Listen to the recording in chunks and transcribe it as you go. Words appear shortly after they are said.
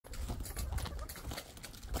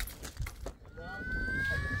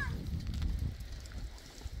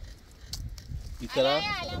طرف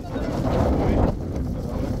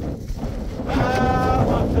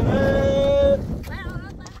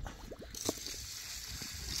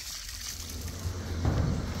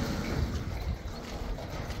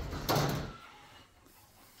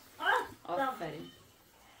آفرین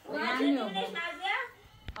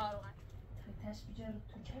تشبیه رو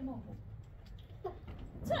تو چه ما بود؟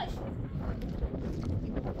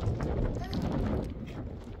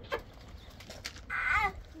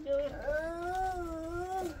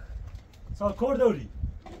 سالکور دوری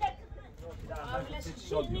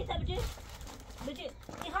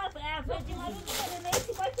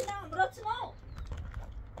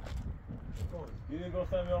یه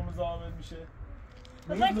گفتم یا مزاحمت میشه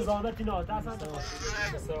مزاحمتی نه دستم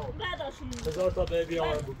هزار تا به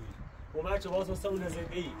بیارم بگوی اومد چه باز واسه اون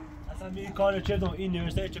زندگی اصلا می کار چه دون این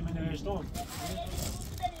نوشته چه من نوشتم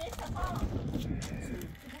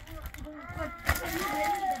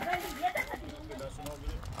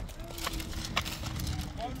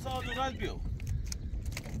ساعت اول بیو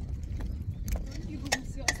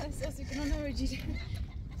يقولوا سياسي كنا نوجي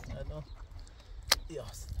انا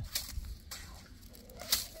ياس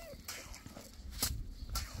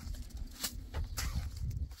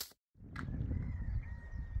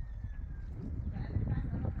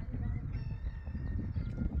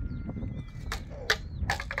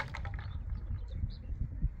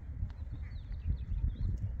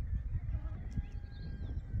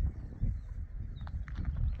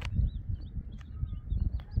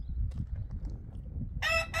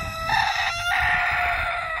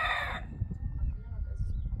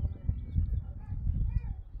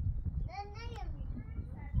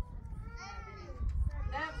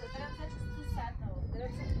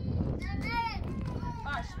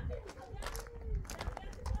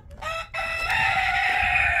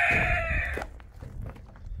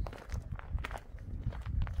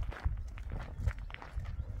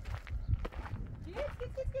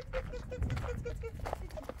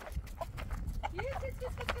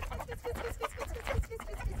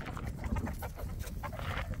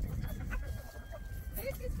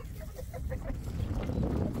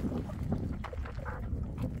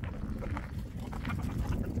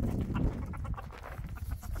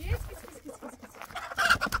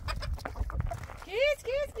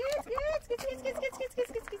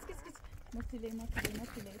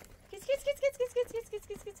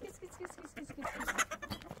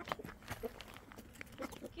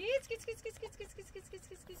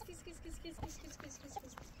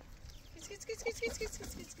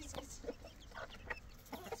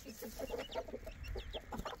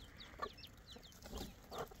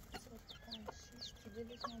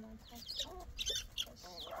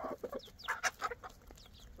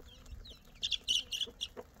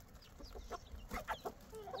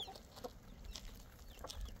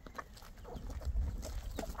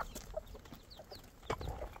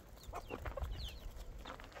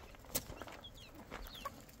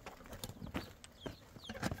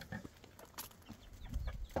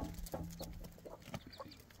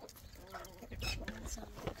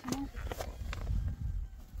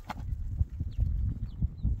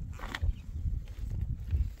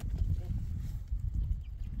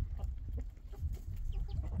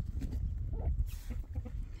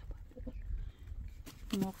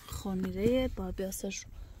ما خانیره با بیاسش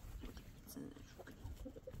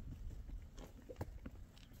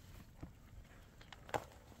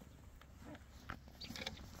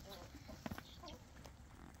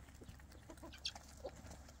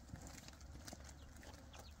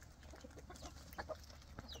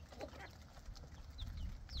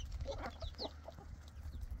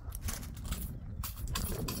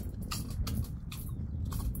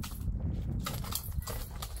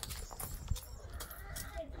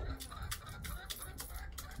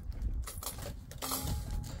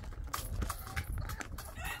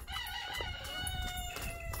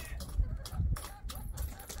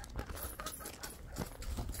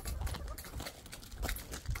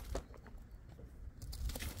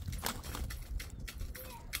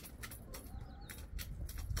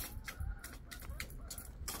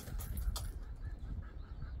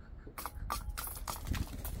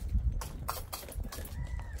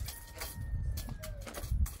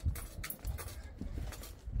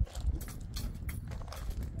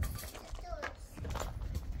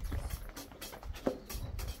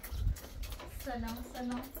سلام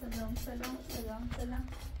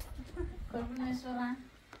قربونش برم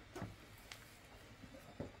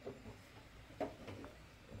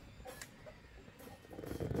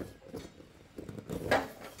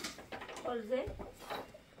خلزه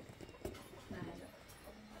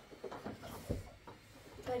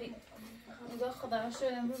بریم خانگاه خدا شو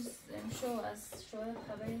امروز شو از شو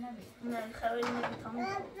خبری نبید نه خبری نبید تمام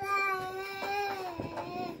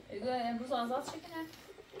اگه امروز آزاد شکنه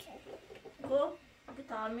گو که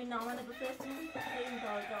تعمیر نامه رو بفرستیم این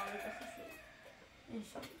دار جامعه بخشید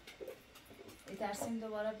انشالله ترسیم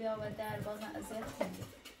دوباره بیا و در بازن اذیت کنید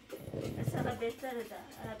اصلا بهتره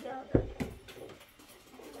در بیا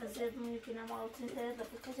در اذیت میکنم آوتین تره در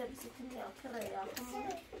بکجا بسیتیم یا کره یا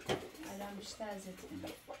کمونه الان بیشتر اذیت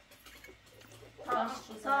کنید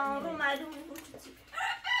تا رو معلوم بود چی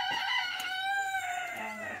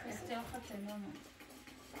فستی آخه نونو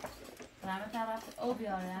رمه طرف او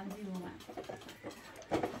بیاره هم بیرونه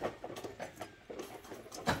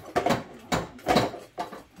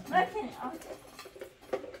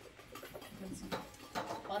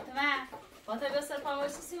فاطمه بیا سرپا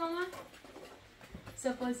وایسیسی ماما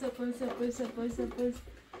سپای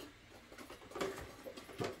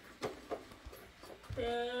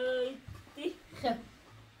خب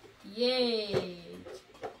 1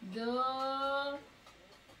 2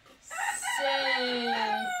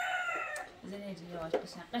 3 بزنید یواش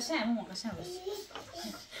قشنگ ماما قشنگ باش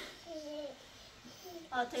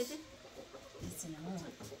آتیدی بسینا ماما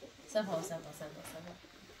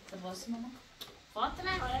سپاس ماما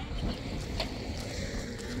فاطمه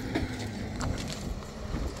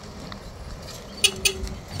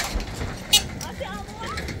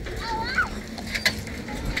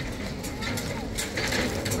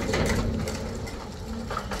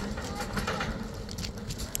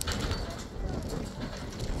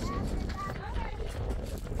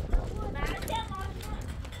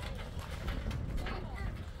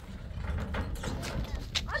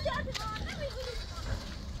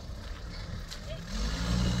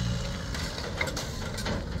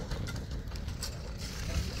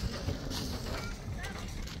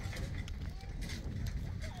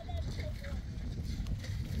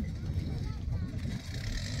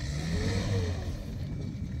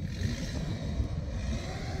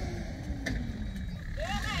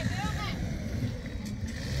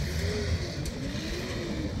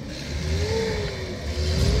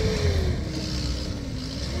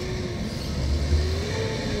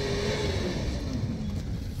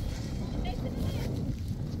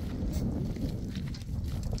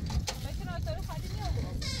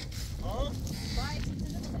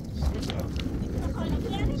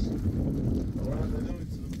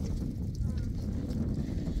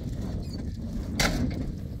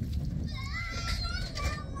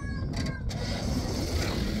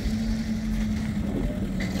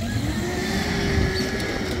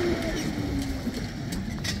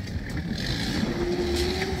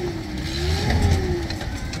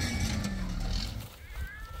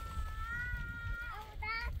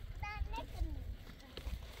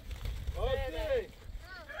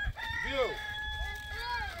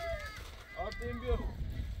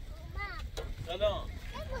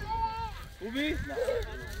خوبی؟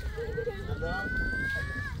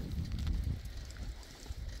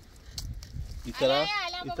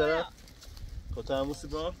 این طرف کتا هموسی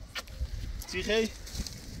با چی خیلی؟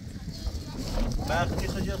 وقتی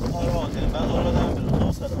خیلی آراده من آراده هم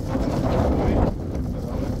برو سلام خوبی؟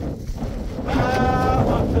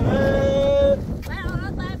 من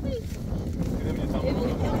آراد باید بید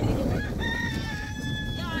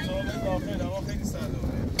داخل هوا خیلی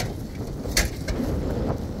سلامه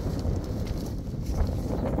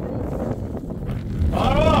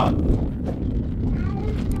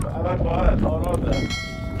آراده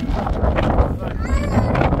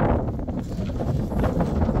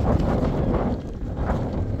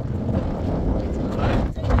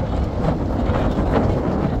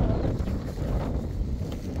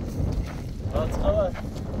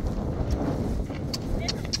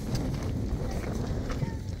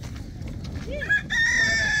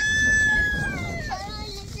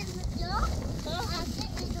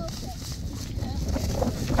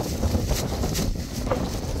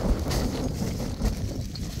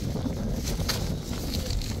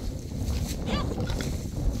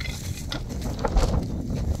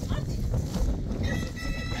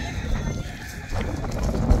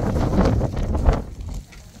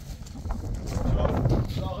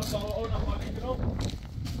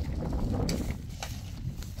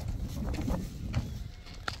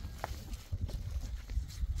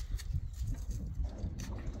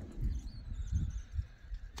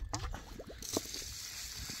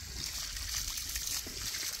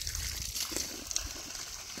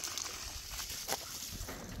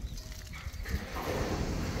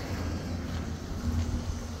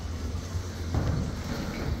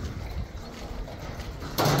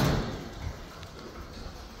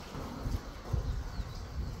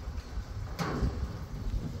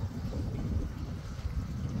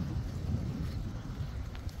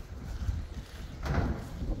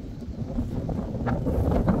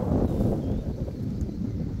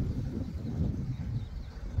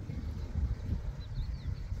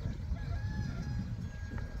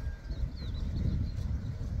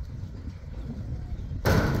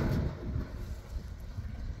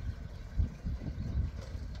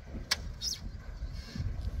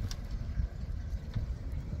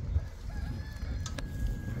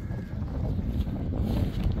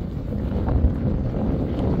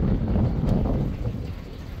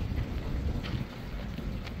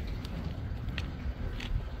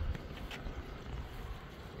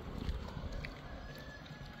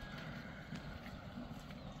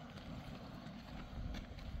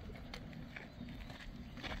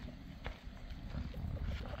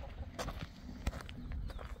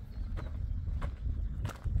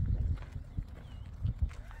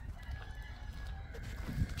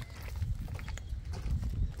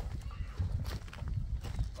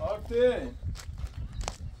رفته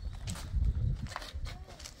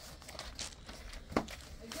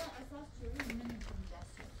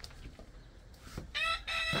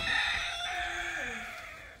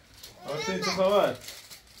آرتین چه خبر؟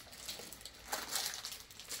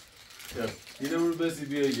 اینه او رو بسی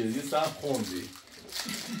بیایگه یه سخت خوندی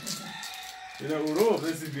اینه او رو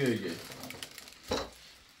بسی بیایگه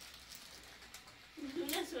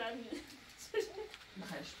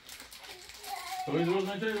تو این درست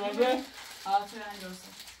نکنی بازه؟ آفرین درسته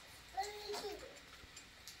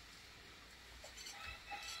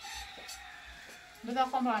بذار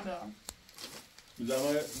خواهم برم برم بیدم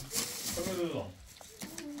کمی دوزم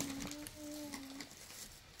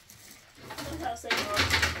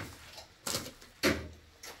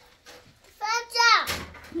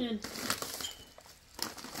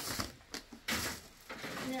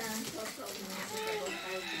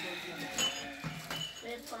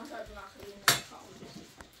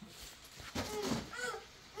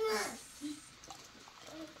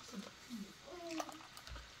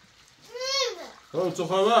تو چه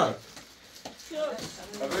خبر؟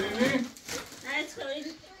 خبری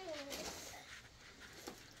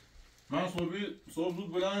من صبح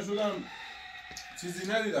زود بلند شدم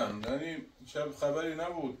چیزی ندیدم یعنی شب خبری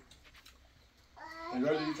نبود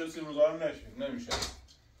انگار دیگه کسی مزاحم نمیشه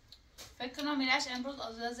فکر کنم میرش امروز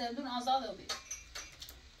از زندون آزاده بود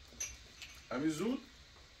همین زود؟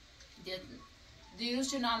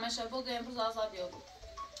 دیروز چه نامشه بود امروز آزادی بود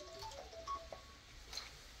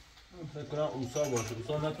فکر کنم اوسا باشه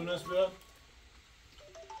اوسا نتونست بیاد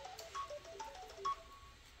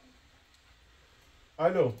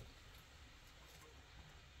الو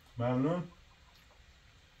ممنون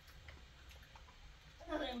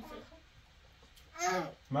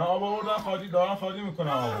من آب آوردم خالی دارم خالی میکنم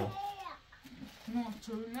آبو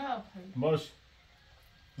باش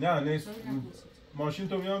نه نیست ماشین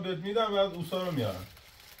تو میام بهت میدم بعد اوسا رو میارم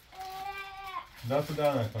دست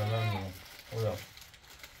در نکنم من میام خدا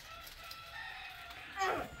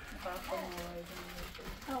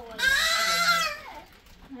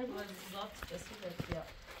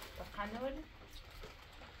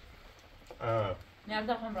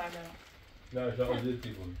Nerede komrarlarım? نه شاید زیتی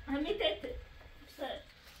بود Hamidete.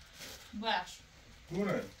 Baş.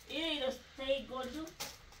 کونه İyi dostayı gördüm.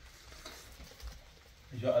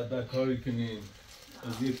 شاید در کاری کنیم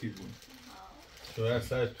زیتی بود شاید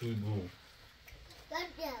سر توی بود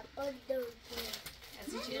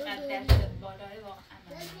از این چیه قد دست بالای واقعا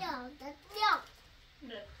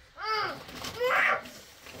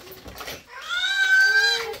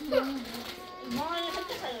ما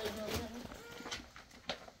حتی خیلی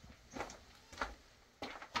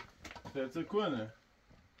فرسه کنه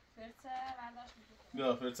فرسه برداشت میکنه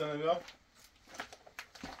بیا فرسه نبیا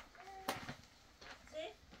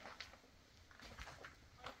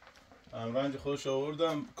رنج خودش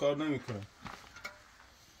آوردم کار نمیکنه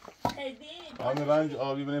آن رنج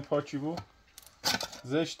آبی بینه پاچی بود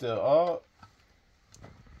زشته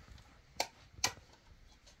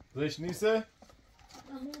زشت نیسته؟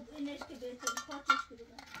 Ama güneş gibi patmış gibi.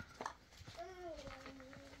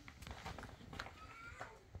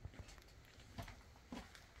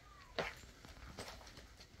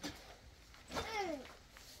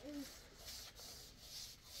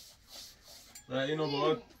 و اینو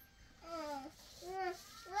باید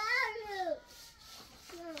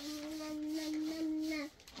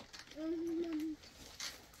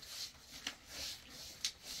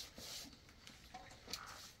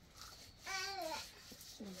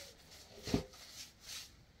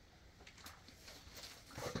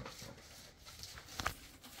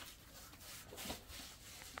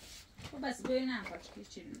بس ببینم کاش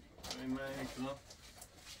چی میشه این من میتونم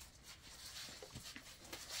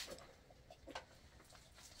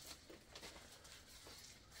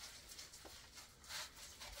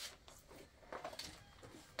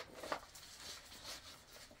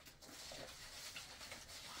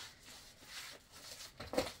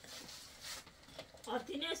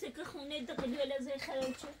آرتینیسه که خونه دقیقی ولازه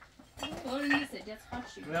خراب شد. طور نیست جز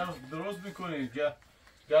خواهشی درست میکنید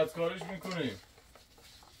گزکارش میکنید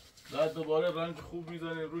بعد دوباره رنج خوب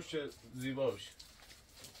میزنید روش زیبا بشه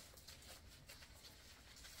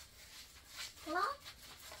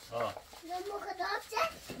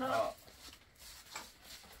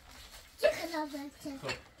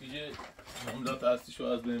خب دیگه عمدت اصلیشو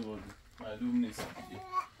از بین بردیم معلوم نیست دیگه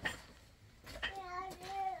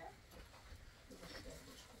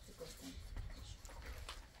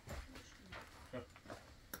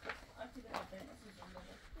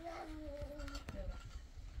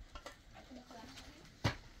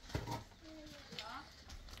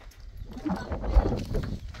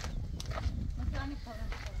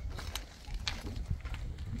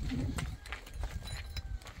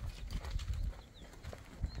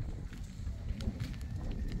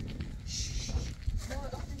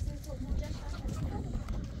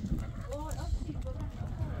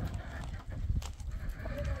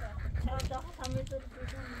کجا؟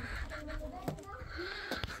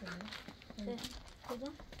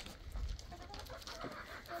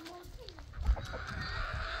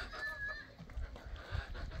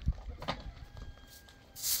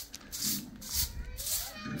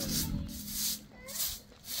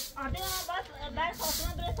 آره بعد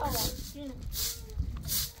خواستم بره تاوان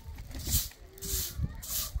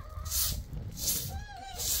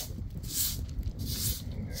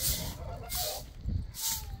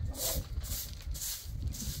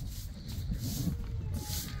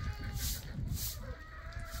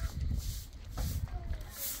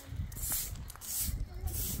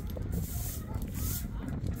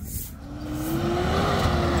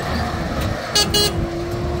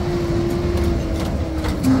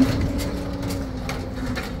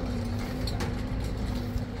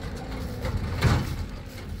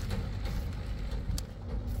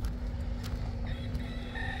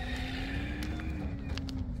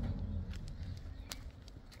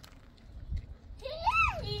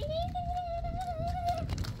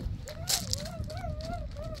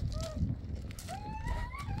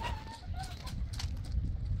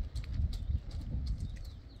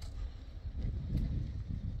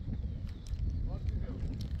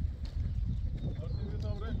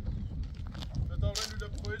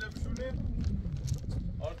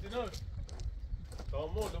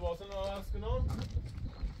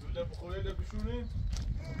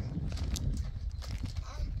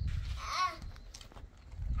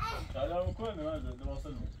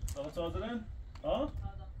صادرين؟ ها؟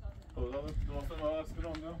 خدا دوستان ما از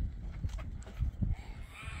کنم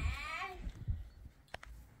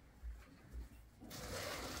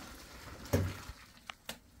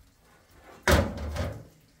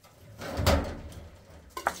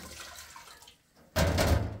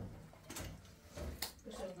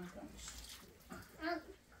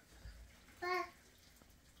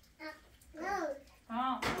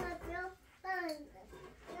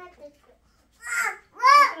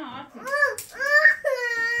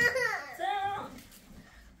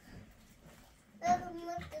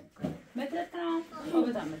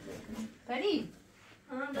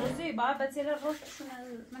بسیار رشدشون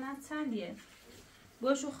من چندیه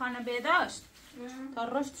گوشو خانه بیداشت تا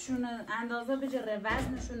رشدشون اندازه بجره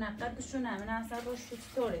وزنشون قدشون من اصلا رشد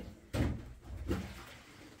چطوره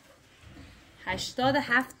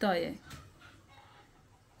 87 تایه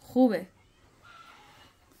خوبه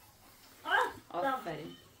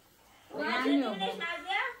آفرین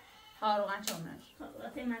ها روغن چونش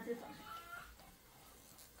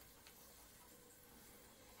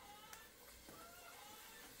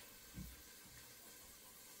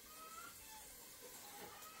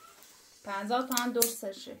پنجاه تومن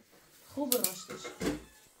درستشه خوب رشدش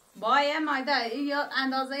با یه مایده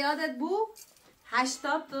اندازه یادت بو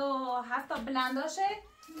 87 تا بلنداشه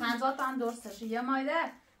 50 تومن درستشه یه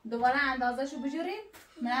مایده دوباره اندازهشو بجوریم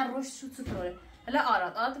من رشدشو چطوره حالا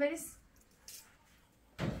آراد بریز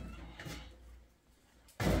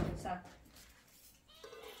سب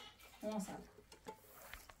اون سب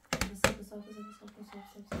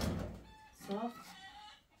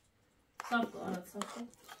صاف آراد صاف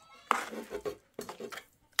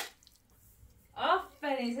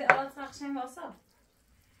آفرین زیر آراد فخشن واسا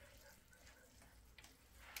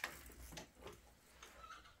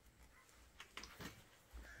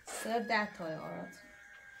 10 تای آراد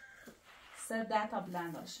 10 تا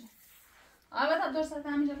بلند باشه البته درست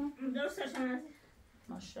همینجا درستش هم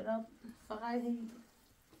ماشاءالله فقط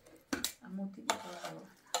موتی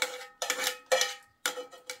بخواه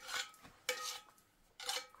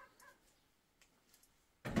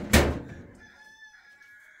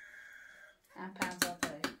هم 50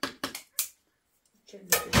 تایی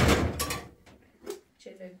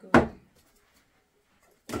چله گو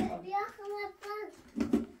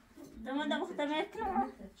دمان بختمه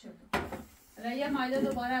کنم یه مایده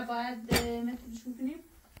دوباره باید مترشون کنیم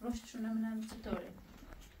رشدشون نمونم چطوره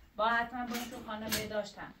با حتما باشون خانه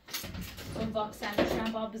بیداشتن چون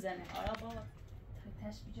واکسنشون با بزنه آره بابا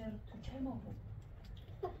تش بیجار تو چه بابا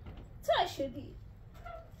چه شدی؟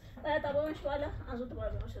 باید دبامش بالا از اون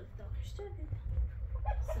دوباره باشه دبامش دادی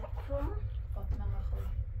سکران فاطمه مخوری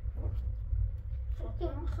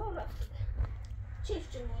فاطمه مخور رفته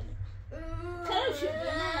چیف جمالی خراب شدی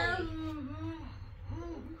نه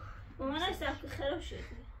مامانش سخت خراب شدی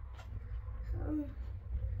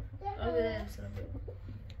آره سلام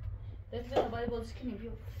بیا باید بازی کنیم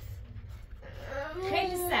بیو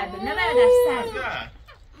خیلی سرده نه برادر سرده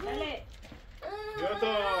بله یا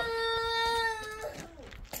تا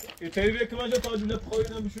یه تریبیه که من جا تا جونه بخوایی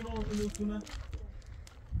نمیشونه اونو کنه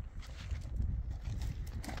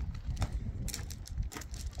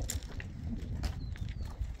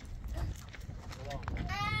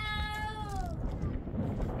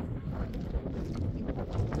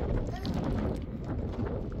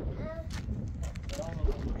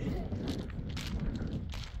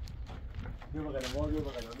وارد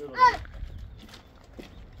بگم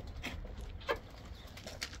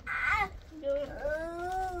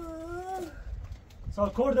سال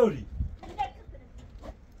کار دوری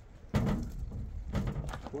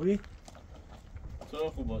خوبی؟ چرا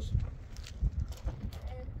خوب باشه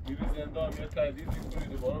میری زندان یا تهدید میکنی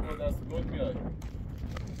دوباره با دست گل میای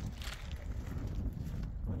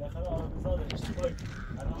بالاخره آرمیزاده اشتباهی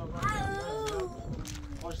الان من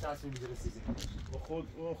باش تصمیم میگیره سیزی با خود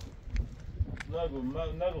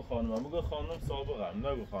نگو خانمم بگو خانم سابقم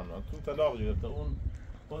نگو خانمم تو طلاق گرفته اون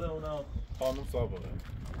خود اونم خانم سابقه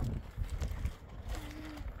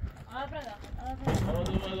آمده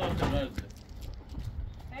اومد آمده مرزه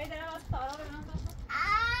هی دارم از تارا به من باشم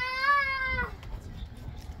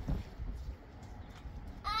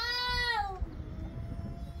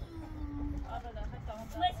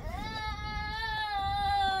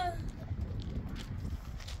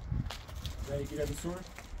یکی را بسون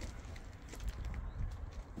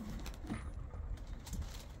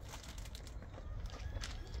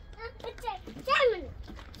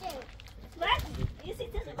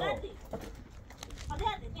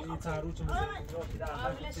این تارو چون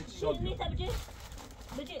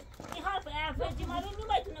بجي يخاف فجي ما بين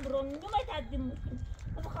نومي تنبرون نومي تقدم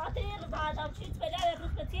بخاطر بعد شيء تبدا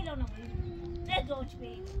روز كثير لو نجوش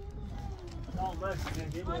بي الان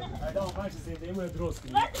من زندگی مو درست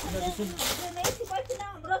کنی ميتي باكي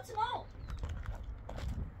نام رتنو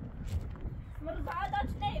مرزعات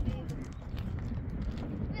نيبي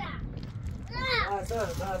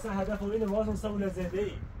اصلا هدف اینه واسه سمون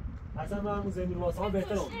زندگی اصلا من همون زندگی واسه هم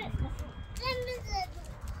بهتره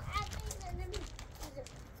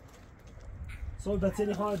صبح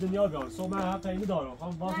بچه خانه دنیا بیان صبح من حق اینو دارم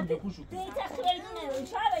خواهم واسه به خوشو کنم دیگه تخیلی نمیدونم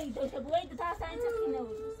شاید تو شبوی دو تا ساین تخیلی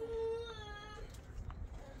نمیدونم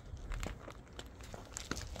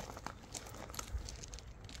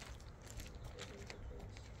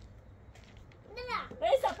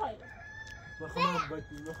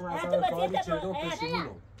میخوام اصلا کاری چردم پشیمونم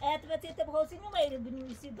اتباتی تبغوسی نمیره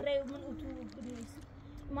بنویسی برای من اتو بنویسی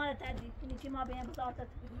ما تعدیل کنی که ما بیم بزارت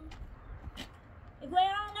کنی گویا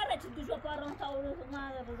نره چه دوشو پارون تاورو ما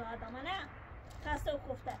بزارت ما نه خسته و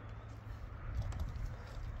خفته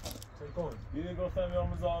چه کن؟ دیدی گفتم یا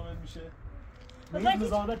مزاحمت میشه نیست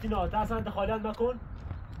مزاحمتی نه تا اصلا دخالت نکن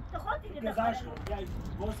دخالتی که گذشت کن یعنی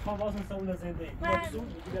باز کام باز اون زنده ای بسون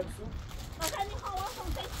میگی بسون مثلا این خواهم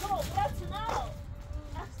تو برات نه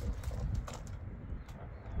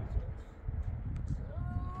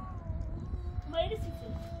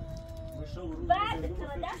بعد تو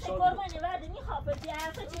دست قربانی بعد میخوابه که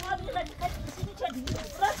حرفه چی ما بیده که خیلی بسیدی چه دیگه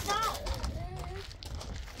راست نه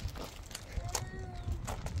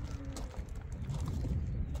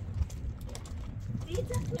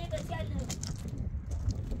دیده توی بسیار نمید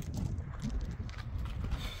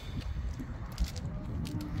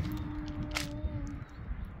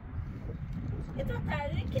یه تو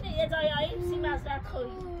تحریک کنه یه جای آییم سی مزرد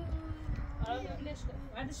خوری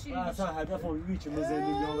اصلا هدف اون که من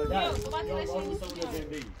زندگی آمده است یا واسه سمون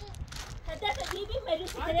زندگی هدف دیبی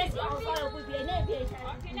مریضی ترسی آنها رو بود بیانه بیایی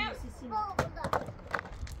ترسی سیسیم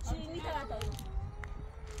چی میتوان داریم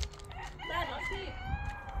بعد آسی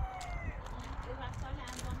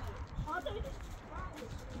آن تو بیدش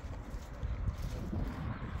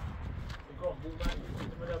نگاه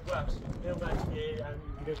من بخش نمیدونم که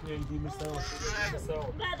گرفت نیدی مثلا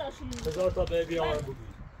بعد آسی هزار تا به بیان بودی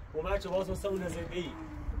اومد چه باز واسه اون زندگی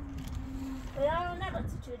یا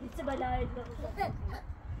نگاتی چودی چه بلایی بگذار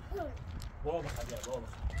بابا بخیر بابا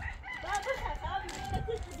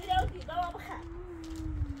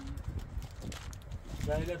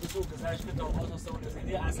بخیر نه تو گذشت که داماد واسه اون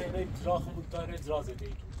زندگی اصلا اینه اجراخ مدتار اجرا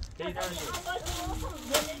زندگی پیدا نشد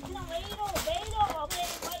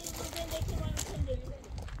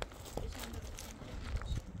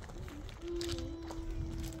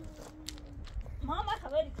ماما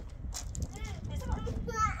خبری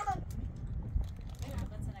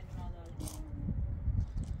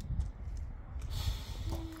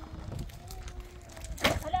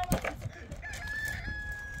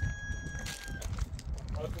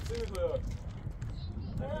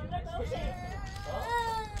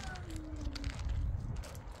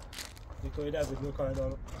این از بیون کار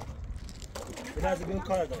دارم این از بیون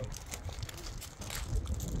کار دارم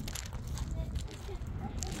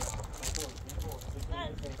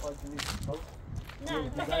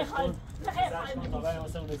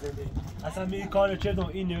اصلا می کار کردم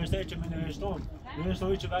این نوشته چه می نوشتم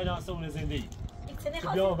چه باید اصلا اون زندگی چه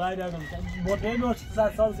بیا باید دادم مطمئن باش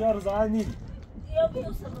 100 سال زیاد روزانه نیست یا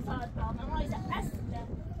بیوسه مساعد دارم اما ایسا اصلا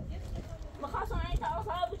مخواستم این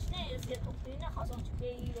طرف بوچ نیست که تو نه خواستم چه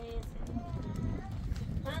بیره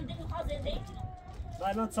من دیگه خواست زندگی کنم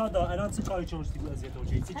الان صدا الان چه کاری چونش دیگه اذیت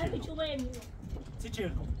اوچی چی همین چوبه میو چی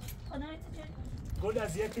چرکو خدا چه گل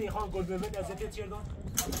اذیت خان گل بمن اذیت چردون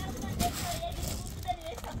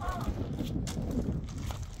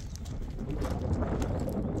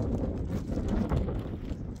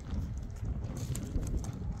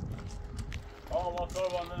ما کار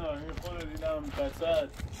با نداریم این خود دیدم بسد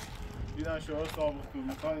دیدم شما سابق تو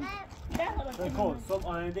میخوایم بکن صبح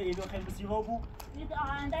آینده اینو خیلی بسیار بود دید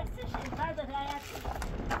آینده کسش بعد رایت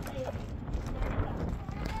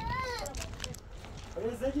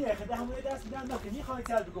زدی خدا همون دست میدم که میخوای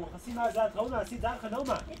سر بگم خاصی معذرت خواهم هستی در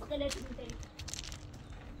خدامه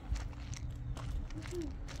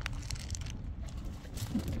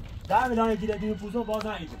در مدان گیره دیو پوزون باز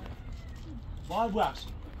نهیده باید بخش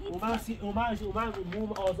اومد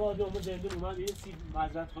موم آزاده اومد زنده اومد این سی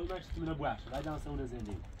معذرت خواهی من چیزی منو بخش باید دانسه اون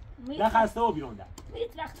زنده نه خسته و بیرونده هیچ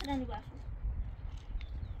وقت ننی بخش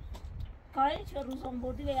کاری چه روزان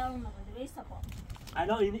بردی به یارون نبوده به استفا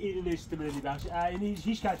الان این نشته منی بخش این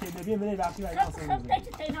هیچ کتی نبیه منی بخشی باید دانسه اون زنده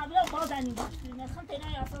خب تینا بلا باز نی بخش نخم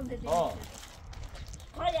تینا یاسان زده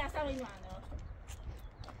کاری اصلا این معنی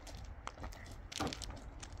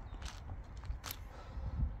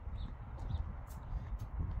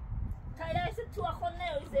تو خود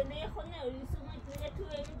نه زنده خود نه تو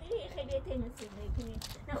میدی خیلی تمیزی میکنی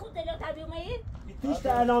نه خود دلت طبیعی میی توش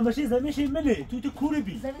الان بشی زمینش ملی تو کوری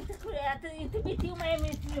بی زمین تو کوری تو بیتی و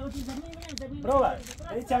میتی زمین برو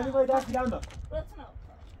این چندی باید دست بیام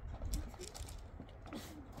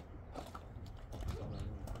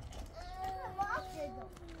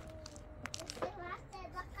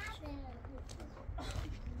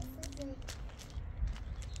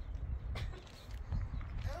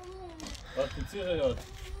وقتی چی غیرات؟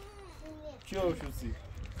 چی آورده شدی؟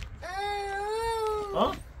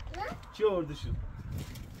 ها؟ چی آورده شد؟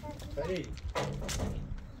 بری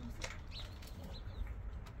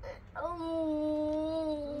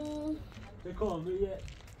بکن یه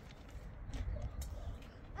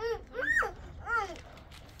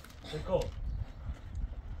بکن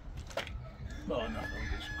با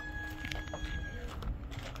نخوندش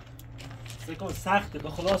بکن سخته به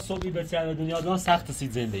خدا صبحی به سر دنیا دان سخت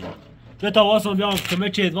سید زندگی به تا واسون بیام که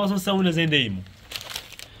مچید واسون سمون زندگیمون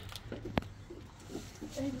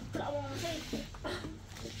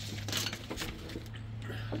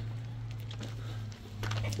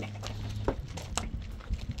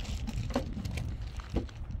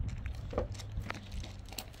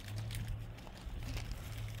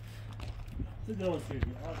درستی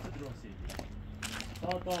تا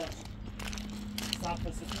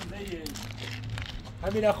سقف ستونده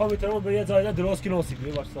همین اخواه میتونم به یه زایده درست که نوسی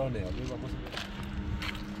بیه باش سال نیاد بیه باش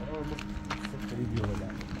سفری بیو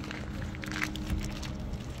بلد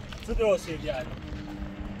چه درستی بیاد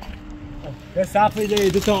به سقف ایده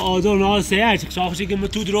دوتا آدر نال سیه چه شاخشی که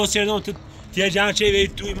تو درست کردم تو تیه جمع چه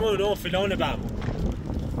بید توی ما نو فلان بمو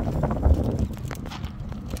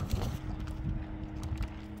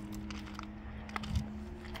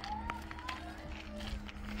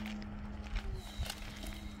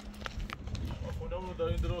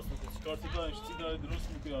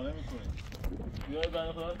بیای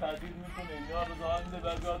بنده خدا تردید میکنه یا رضا میده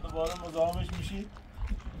بعد بیاد دوباره مزاحمش میشی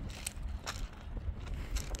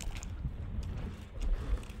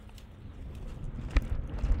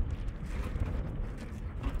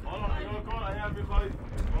حالا نگاه کن اگر میخواید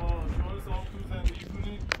شما ساخت تو زندگی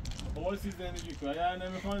کنید بایستی زندگی کنید اگر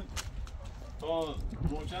نمیخواید تا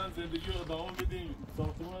روشن زندگی رو ادامه بدیم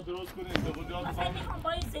ساختمون رو درست کنید به خود یاد مثلا میخوام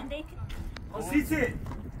باید زندگی کنم سیسه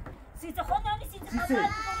خود نمی سیسه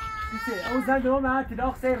سیسه اون زن دوم من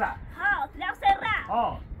تلاق سره ها تلاق سره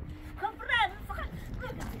ها کبره فقط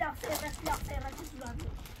تلاق سره تلاق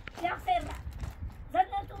سره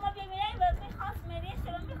زن تو ما ببینیم و میخواست مریش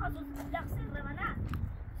و میخواست تلاق سره و نه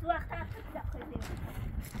تو وقت تلاق سره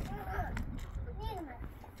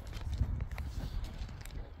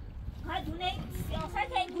ها دونه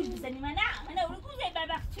سیاست این گوش بزنی من اون گوشه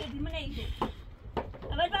بربخت شدی من ایده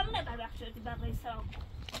اول با منه بربخت شدی بر رئیسا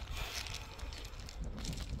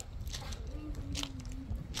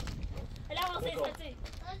هلا واسه ستی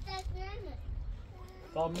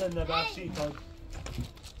کاملا نبخشی تا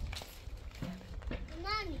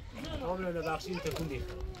کاملا نبخشی تکون دید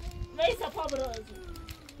رئیسا پا برازی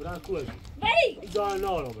بران کوه بری ایزان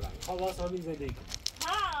نارو بران خواست همین زندگی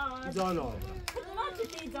ها ایزان نارو بران کدوم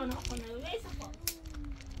چه ایزان خونه رئیسا پا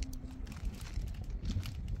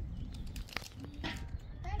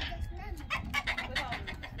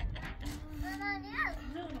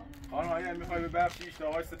حالا اگر میخوای ببخشیش تا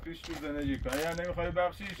آقای سفیش تو زندگی کن اگر نمیخوای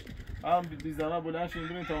ببخشیش هم بیزانا بلند شین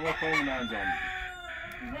برین تا ما کارمون انجام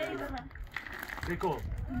بدیم بکن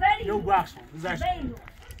یه بخش گذشت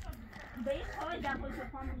بی خواهی در خود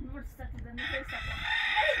شفان نور سکوزه میگه سفان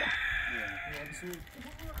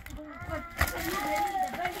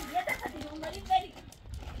بری یه دفعه دیگه اون بری بری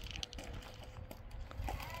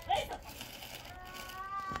سفان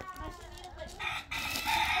ماشینی رو بری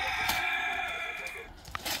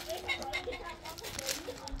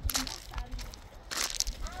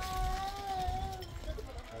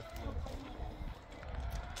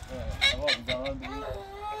آقا زمان بگید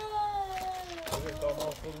تا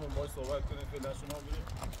ما خودمون باید صحبت کنیم فعلا شما بریم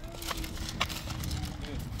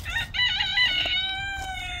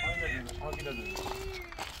آگی نداریم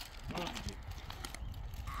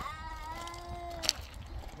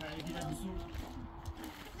نه یکی نبسون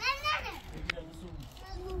یکی نبسون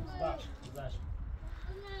بخش گذشت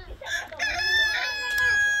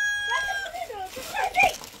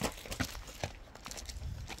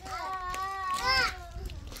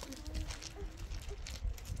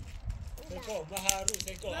ما هر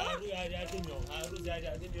روز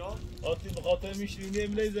میام آتی به خاطر میشرینی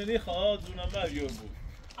املی زنی خواهد زونم مرگیر بود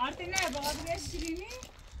آرتی نه باید شیرینی؟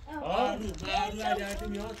 هر روز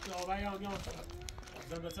میاد داوری هم میاد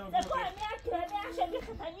زنبتم بود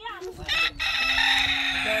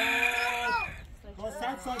با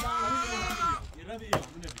 100 سال دارم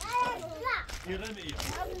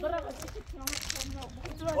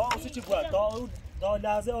چی بود تا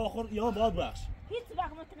لحظه آخر یا باید بخش هیچ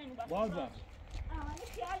وقت متنمی باشه باید بخش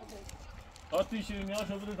آتی شیرینی ها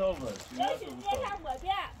شو بده تا برد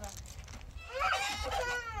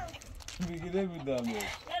میگیره بودم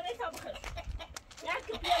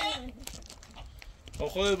خب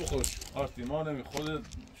خودت بخوش آرتی ما نمی خودت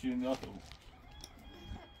شیرینی ها تو بخوش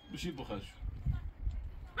بشید بخوش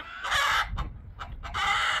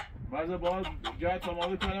بعضا باید جایت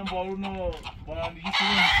آماده کنم بارون رو بارندگی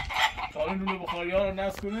شدیم تا این نون بخاری ها رو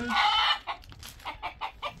نصب کنیم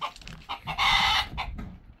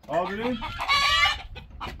آبرین؟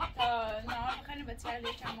 نه بخیریم به تیار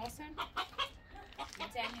لیکم آسن به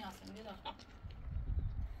تیار نی آسن بید آخر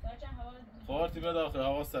خواهرتی به داخل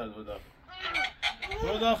هوا سرد به داخل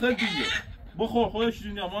برو داخل دیگه بخور خود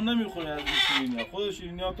شیرینی ها ما نمیخوریم از این شیرینی ها خود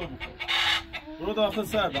شیرینی ها تو بخور برو داخل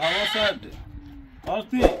سرد هوا سرده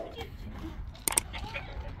آرتی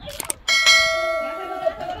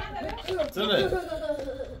سنه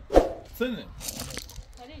سنه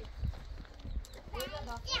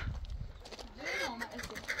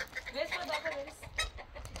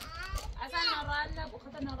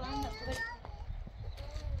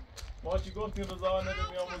ما چی گفتیم رضا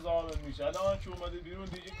نده میام مزاحمت میشه الان که اومده بیرون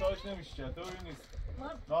دیگه کارش نمیشه چطوری نیست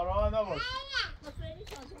ناراحت نباش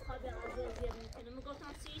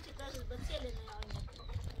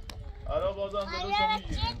الان بازم دلشو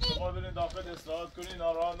میگیریم شما برین داخل استراحت کنین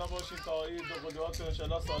ناراحت نباشین تا این دو قدیات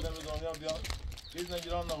انشالله سالم به دنیا بیان چیز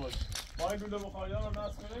نگیران نباشین ما این لوله بخاری ها رو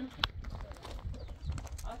نصب کنیم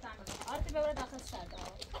آرتی ببره داخل شده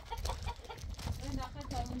این داخل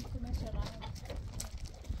تا اون میتونه چرا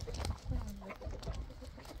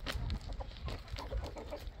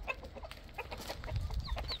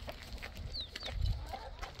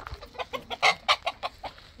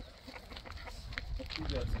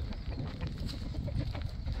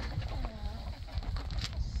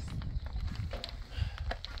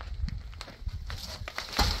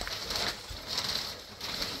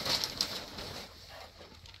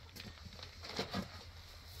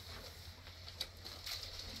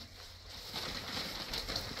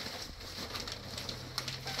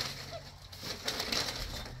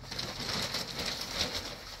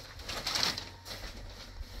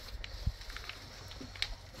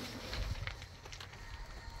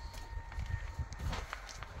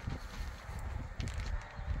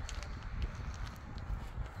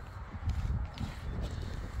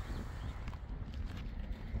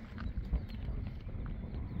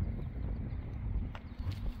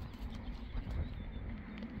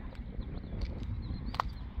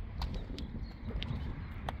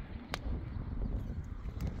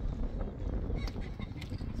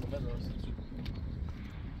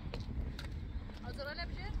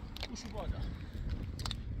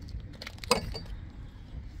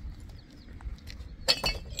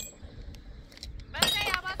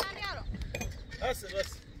بس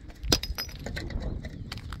بس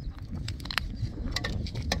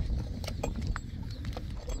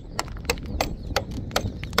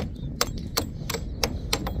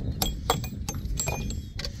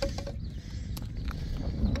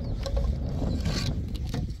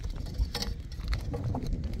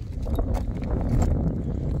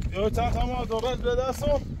یا چند تمام دورت به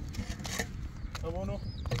دستم همونو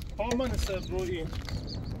پامن سر روی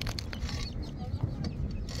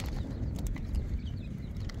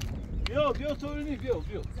بیا تورینی بیا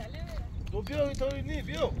تو بیا تورینی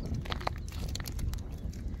بیا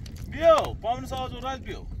پامون ساز اورد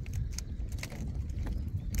بیا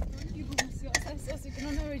سیاسی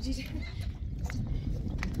کنه نمیجیره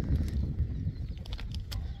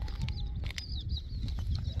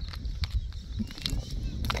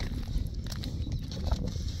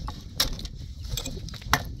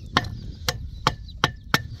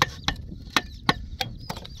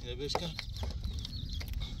بشکن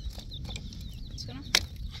چرا؟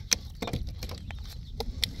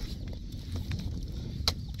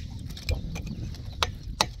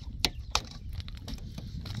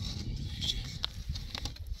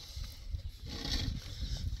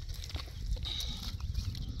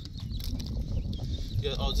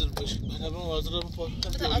 یا آزر بش من برم آزر رو پاش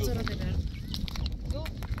بده آزر رو ببر یو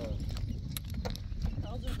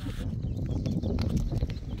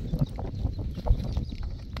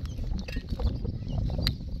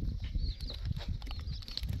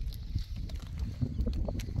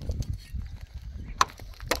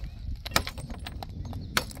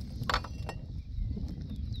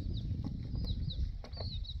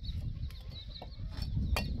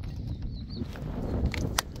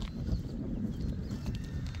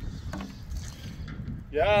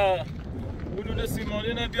یا حدود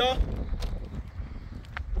سیمانی نبیا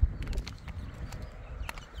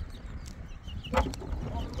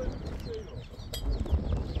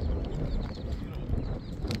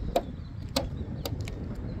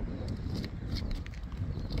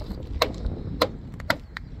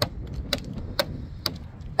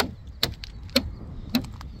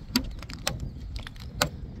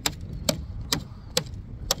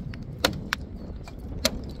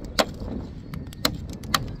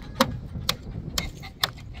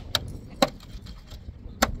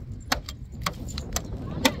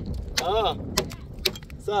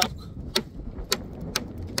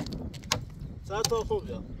صد تا خوب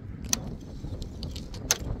یا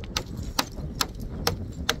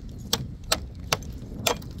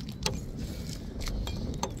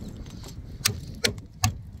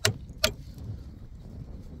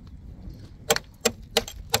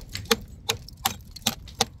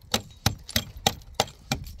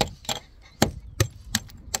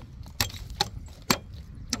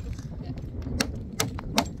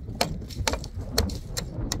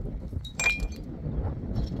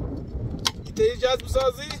ایتایی جذب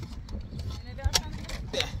سازی؟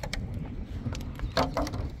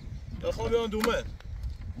 یا خواه بیان دومن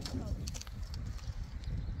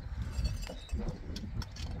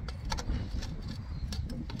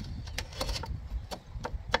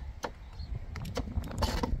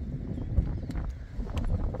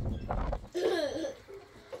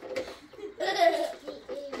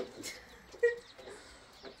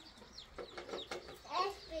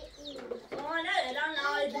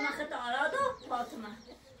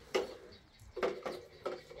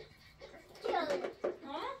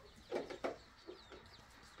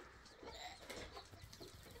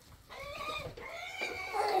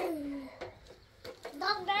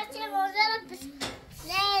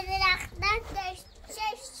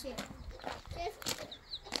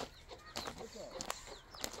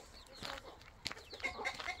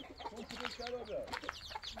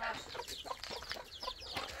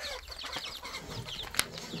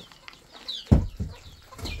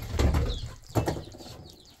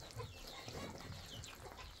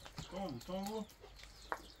تونگو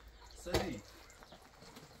سری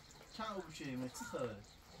چند او بشه ایمه چی خواهد؟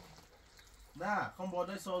 نه خواهم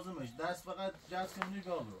بالای سازمش دست فقط جز کنی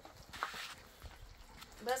گال رو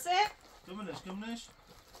بسه؟ کمونش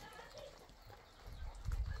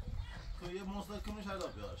تو یه مصدر کمونش هر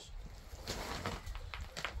دار بیارش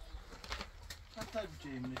حتی بشه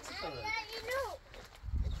ایمه چی خواهد؟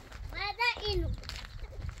 اینو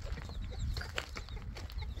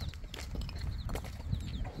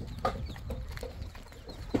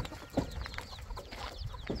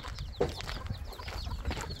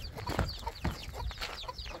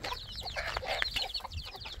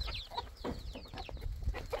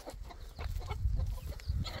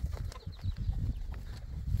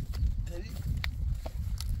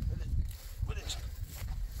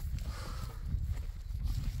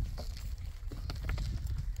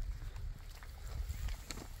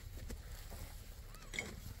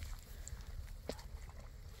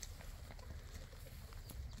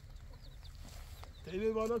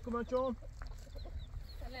تیبی بالا کمان چون؟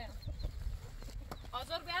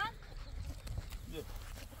 آزار بیان؟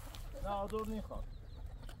 نه آزار نیخواد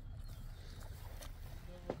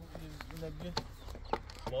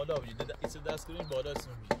بالا بجید ایسه دست کنیم بالا اسم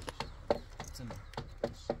بجید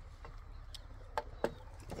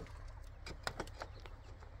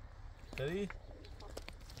سری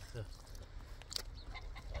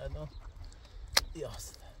الان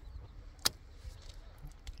یاست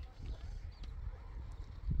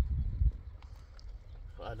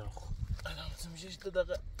الان خوب الان میشه 8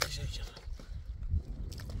 دقیقه میشه کرد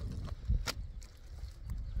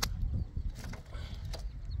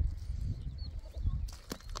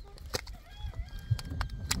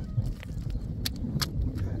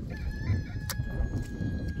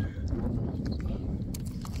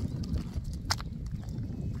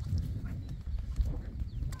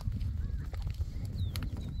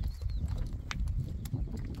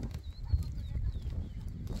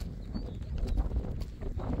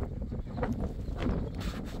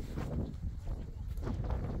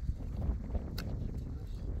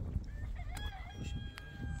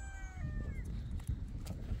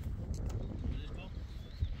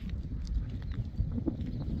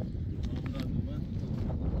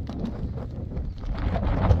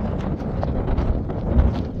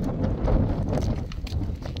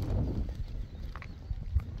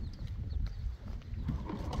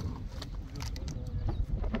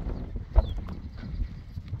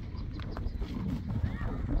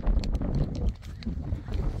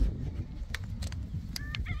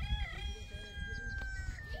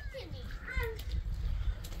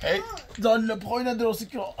Hej, dalle brojna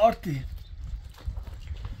drosik jag artig.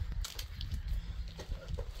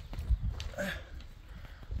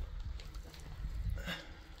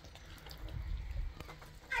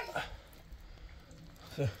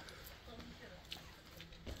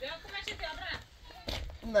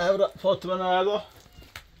 Nej bra, Fatima nej då.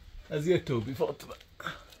 Jag ska ta upp i Fatima.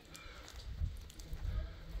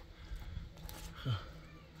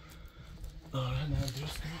 Ja, nej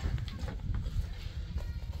drosik.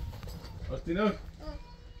 Martina,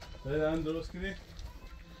 hej han درست کنی؟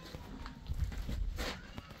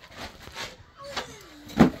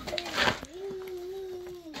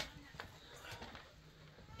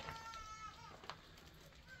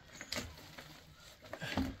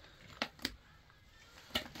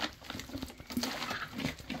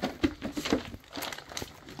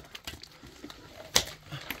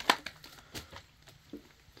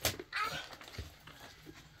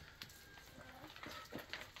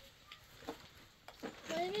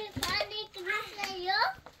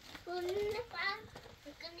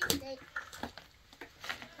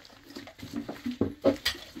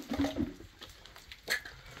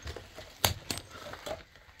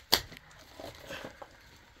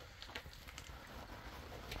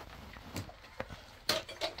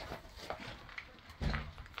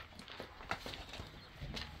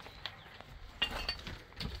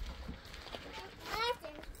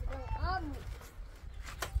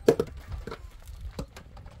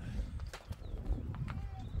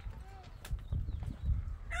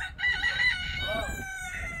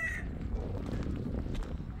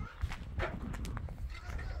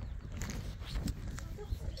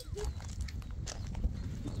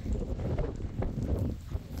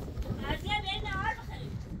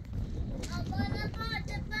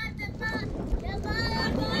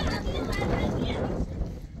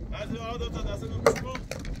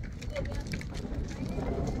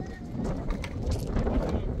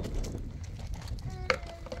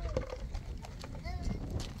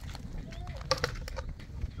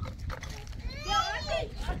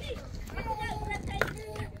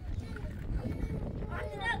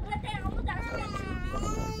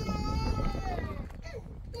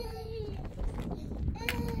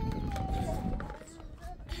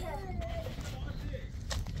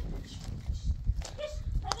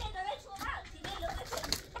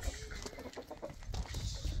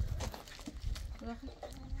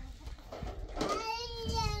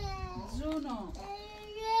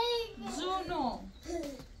 زونو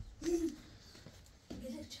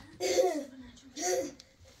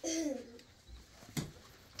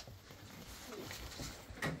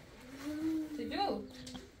تدو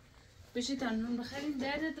بشي تنون بخير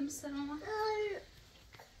دادة مستلمة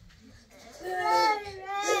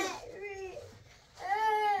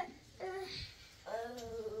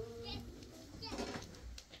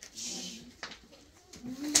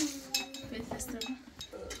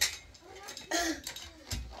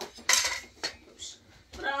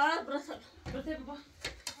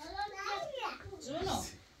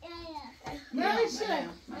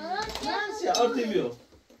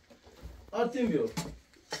Artemio.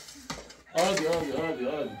 Hadi.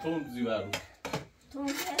 Ton ziver.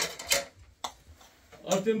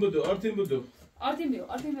 Artem budu. Artemio.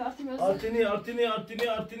 Artini.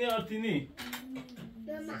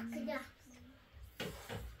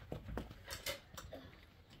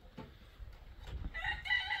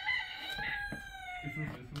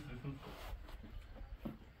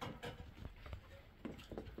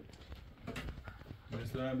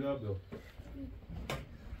 دارم بیا بیا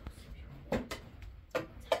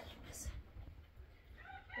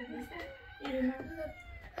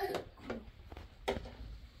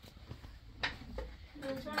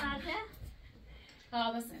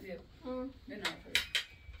ها بس بیا بنا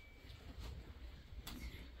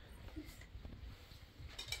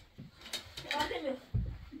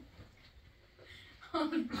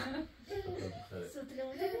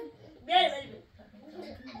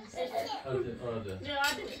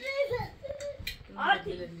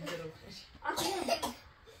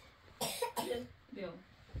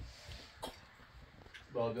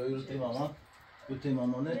بابا یورو تی ماما گوتی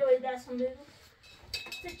ماما نه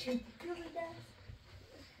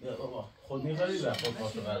بیا بابا خود میخوری و خود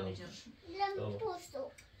پاشو قرار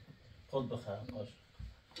خود بخیر پاش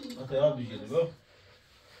ما تیار بگیری بو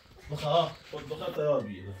بخیر خود بخیر تیار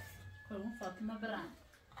بگیری خب فاطمه برن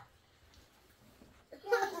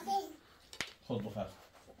خود بخیر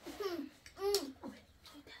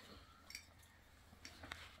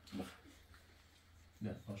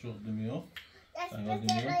بیا پاشو دمیو سنگار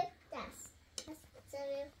دمیو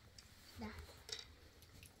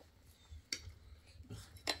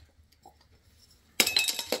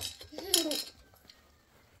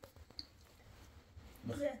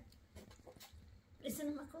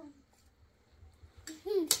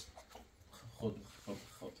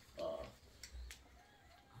خود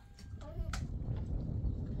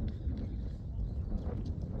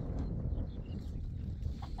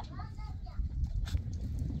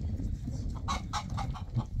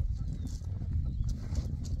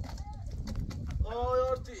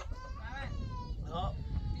آرتی ها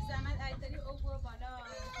بی زحمت ایتری او برو بالا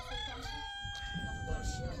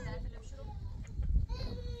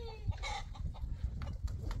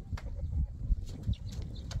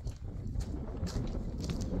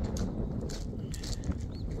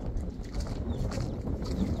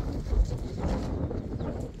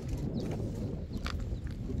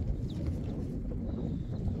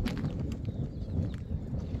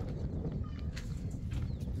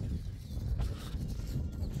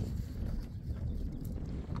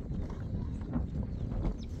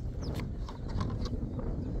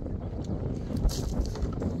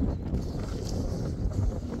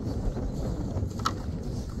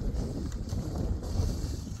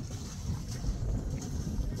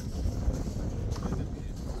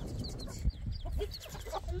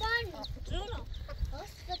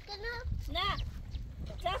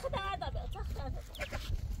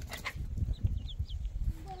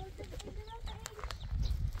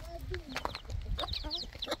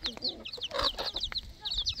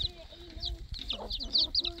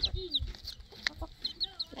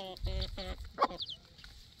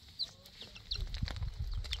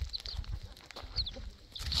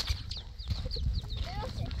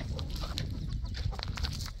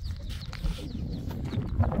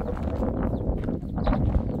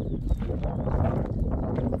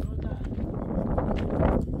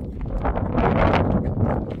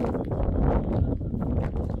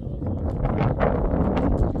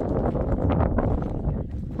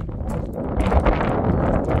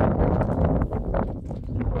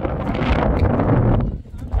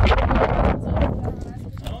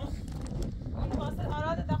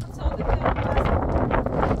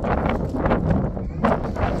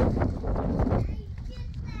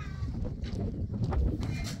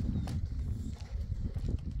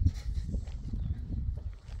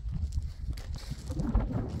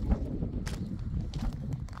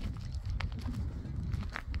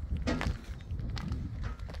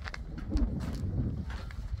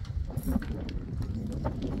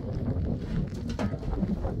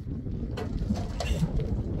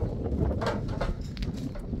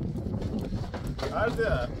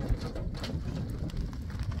Nerede?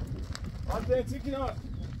 Hadi çekin ha.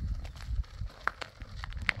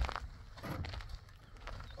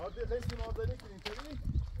 Hadi resim orada ne kirin tabii.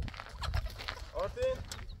 Hadi.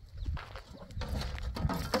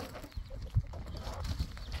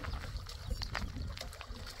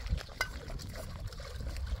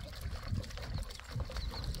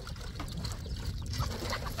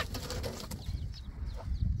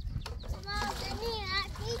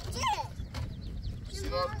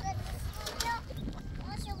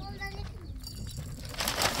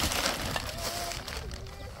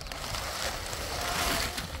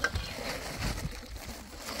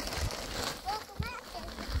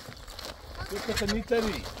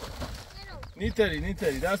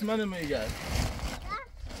 نیتری دست منو میگرد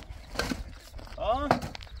آه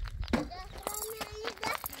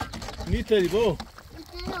نیتری بو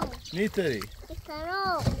نیتری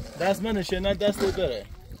دست منشه نه دست داره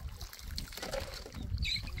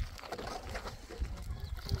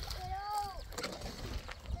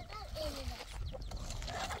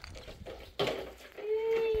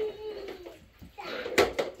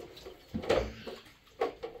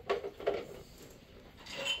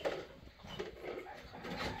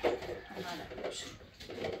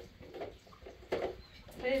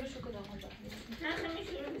بشو که داغون دارم نه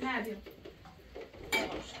میشه نه بیا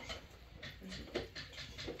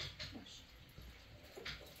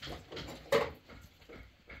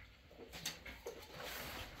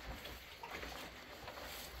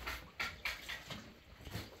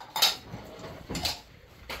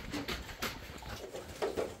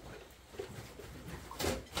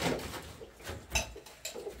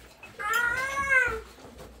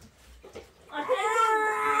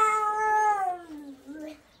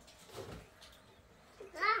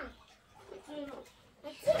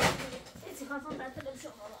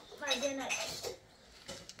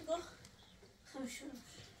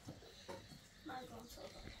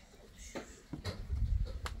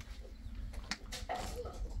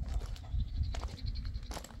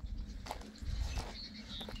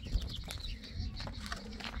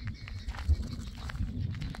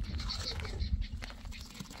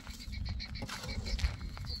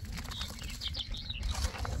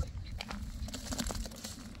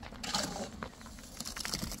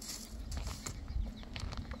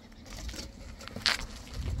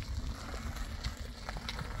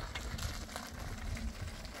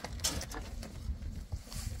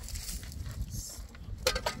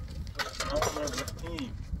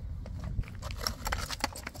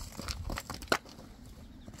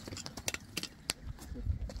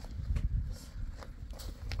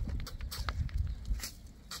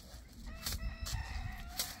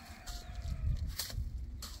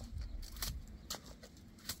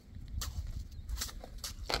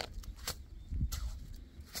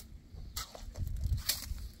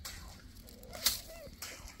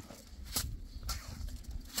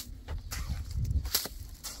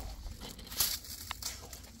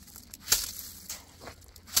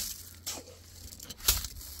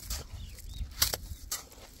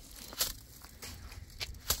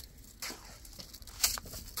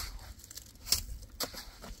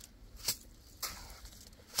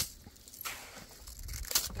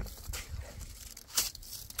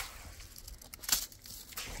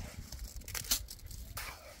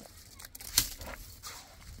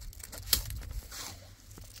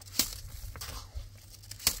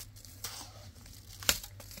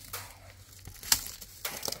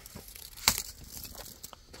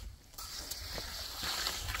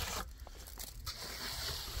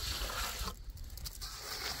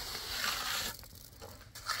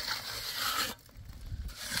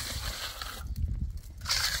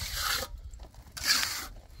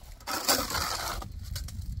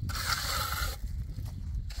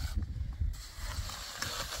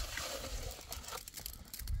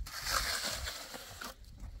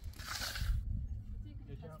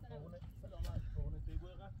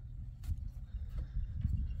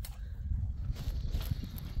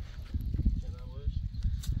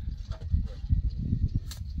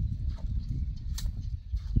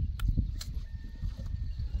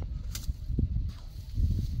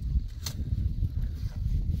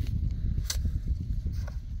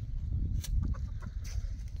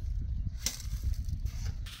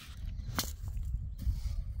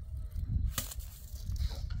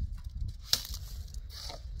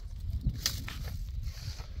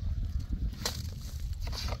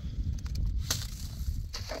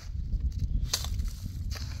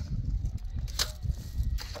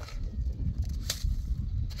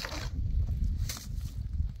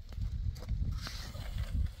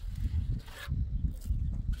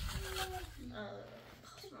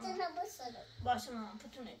باشه مامان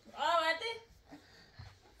پتونه آورده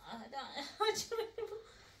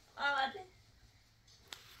آورده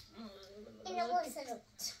اینو بسرو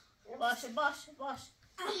باشه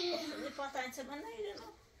یه پاتن چه من نگیرم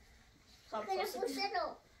اینو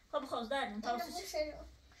بسرو خب خواست داریم اینو بسرو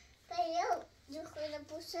پیو جو اینو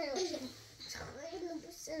بسرو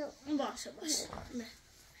اینو بسرو باشه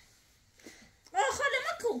خاله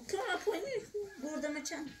ما کو که ما پوینی بردم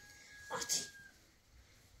چند آتی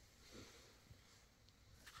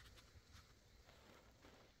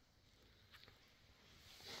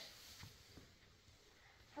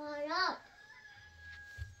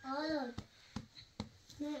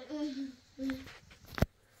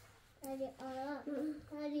آراد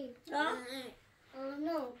هری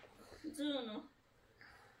آنو جونو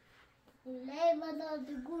لای بدا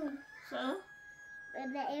دگون خب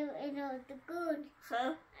بدا اینو دگون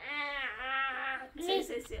خب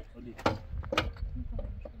سی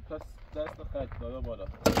دست خط دادا بالا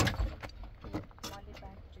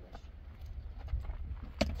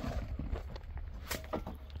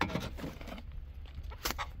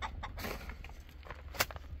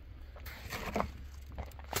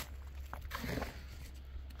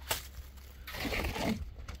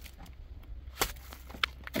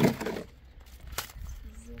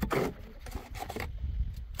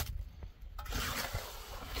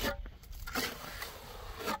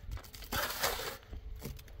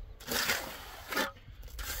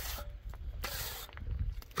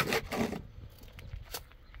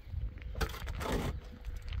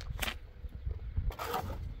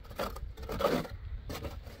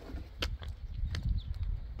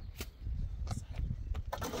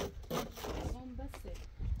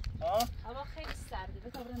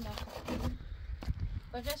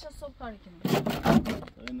بقیش صبح کاری کنیم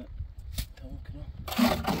اینه تمام کنم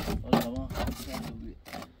آره تمام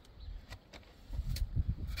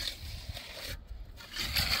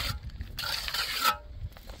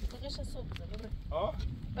بقیش صبح بزن ها؟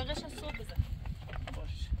 بقیش صبح بزن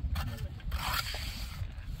باش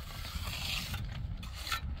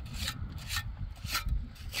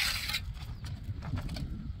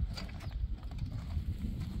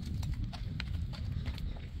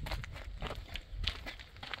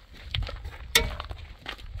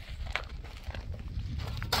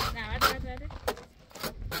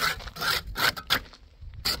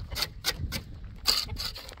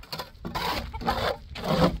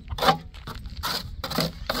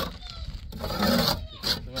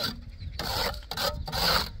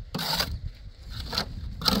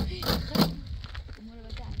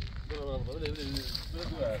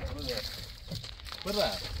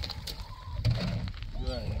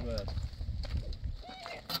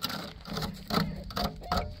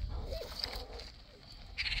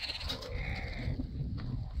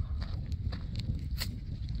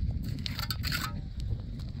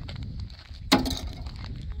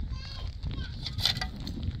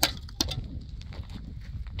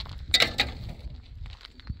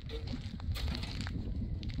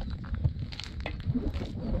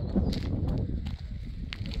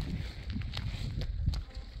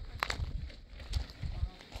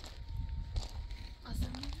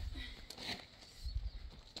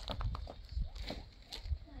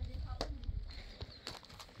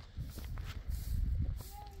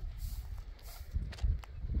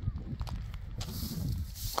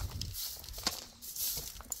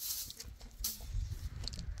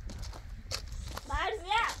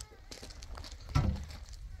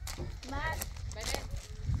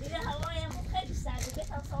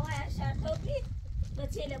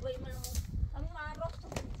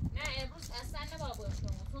نه امروز اصلا نباید باید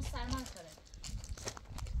کنم چون سرمان خره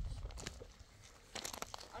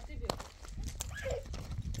آرتی بیا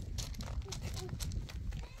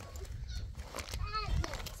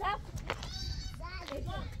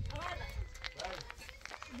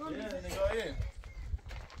نگاهی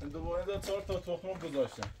دوباره دا 4 تا تخم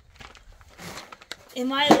گذاشتم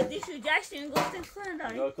ایمای ردی شو جشتیم گفتیم خونه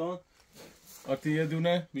داریم نگاه کن آرتی یه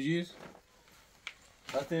دونه بگیر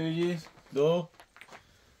آرتی بگیر 2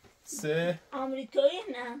 3 آمریکایی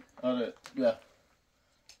نه آره بیا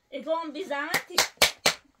اگه بی زحمتی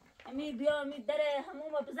امی بیا می داره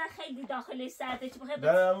همون بزن خیلی داخلی سرده چه بخیر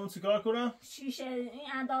در همون چیکار کنم؟ شیشه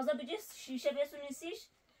این اندازه بجی شیشه بسونیسیش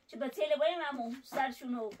چه به تیله بایم همون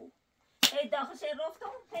سرشونو بو خیلی داخلش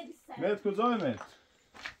رفتم خیلی سر مت کجای مت؟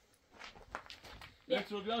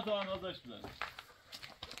 مت رو بیا تا اندازش بزنی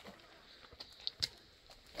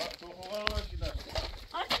تو خوبه رو باشی داشت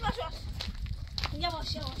آرتی باش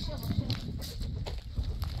یواش یواش یواش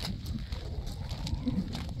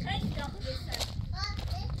خیلی داخلی سر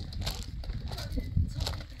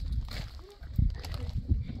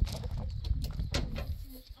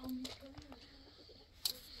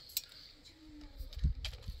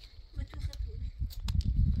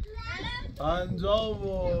پنجاه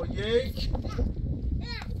و یک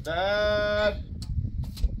در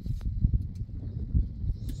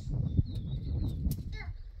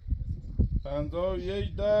پنجاه و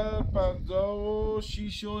یک در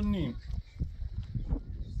 56 و نیم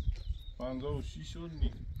 56 و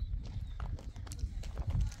نیم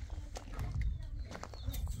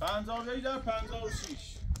 51 در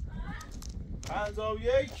 56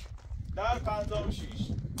 51 در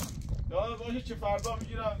 56 یاد باشه که فردا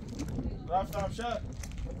میگیرم رفتم شهر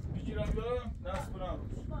میگیرم بیارم نصب کنم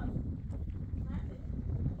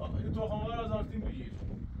روش این تخمه رو از آرتین بگیر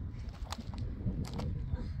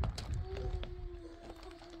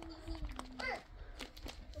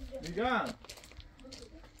میگم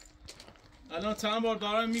الان چند بار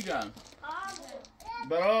دارم میگم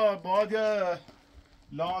برای باید یه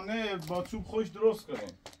لانه با چوب خوش درست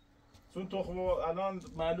کنیم چون تخم الان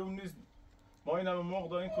معلوم نیست ما این همه مرغ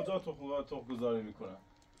داریم کجا تخم گذاری میکنن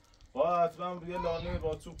باید حتما یه لانه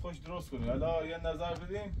با چوب خوش درست کنیم الان یه نظر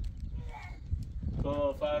بدیم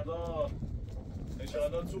تا فردا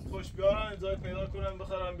انشاءالله چوب خوش بیارن اینجای پیدا کنن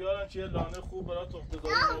بخرن بیارن که یه لانه خوب برای تخم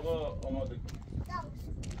گذاری مرغا آماده کنیم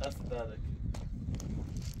دست درک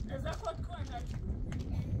ازا خود کن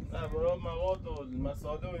نه برای مواد و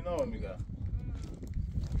مساله و اینا میگم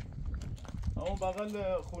همون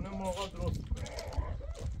بغل خونه مرغا درست کنیم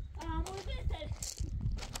همون بهتر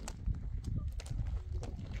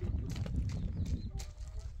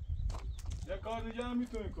یه کار دیگه هم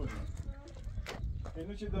میتونی کنیم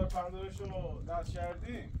اینو که در پندارش رو نصب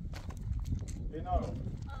کردیم اینا رو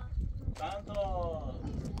چند تا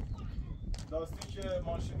لاستیک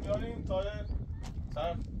ماشین بیاریم، تایر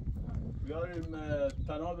طرف بیاریم،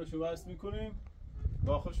 تنابش رو وصل میکنیم،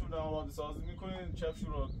 داخلشون رو آماده سازی میکنیم،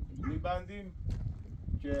 چفشون رو میبندیم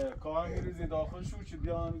که کاهن میریزی داخلشون که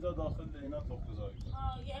بیان اینجا داخل اینا تخت گذاری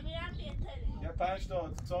کنیم. یعنی هم بهتره. یه 5 تا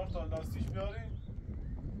 4 تا لاستیک بیاریم،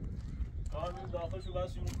 کاهن داخلش رو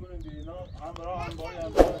وصل میکنیم به اینا، هم راه هم بایی هم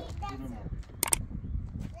بایی.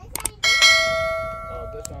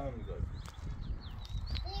 بشن هم میده.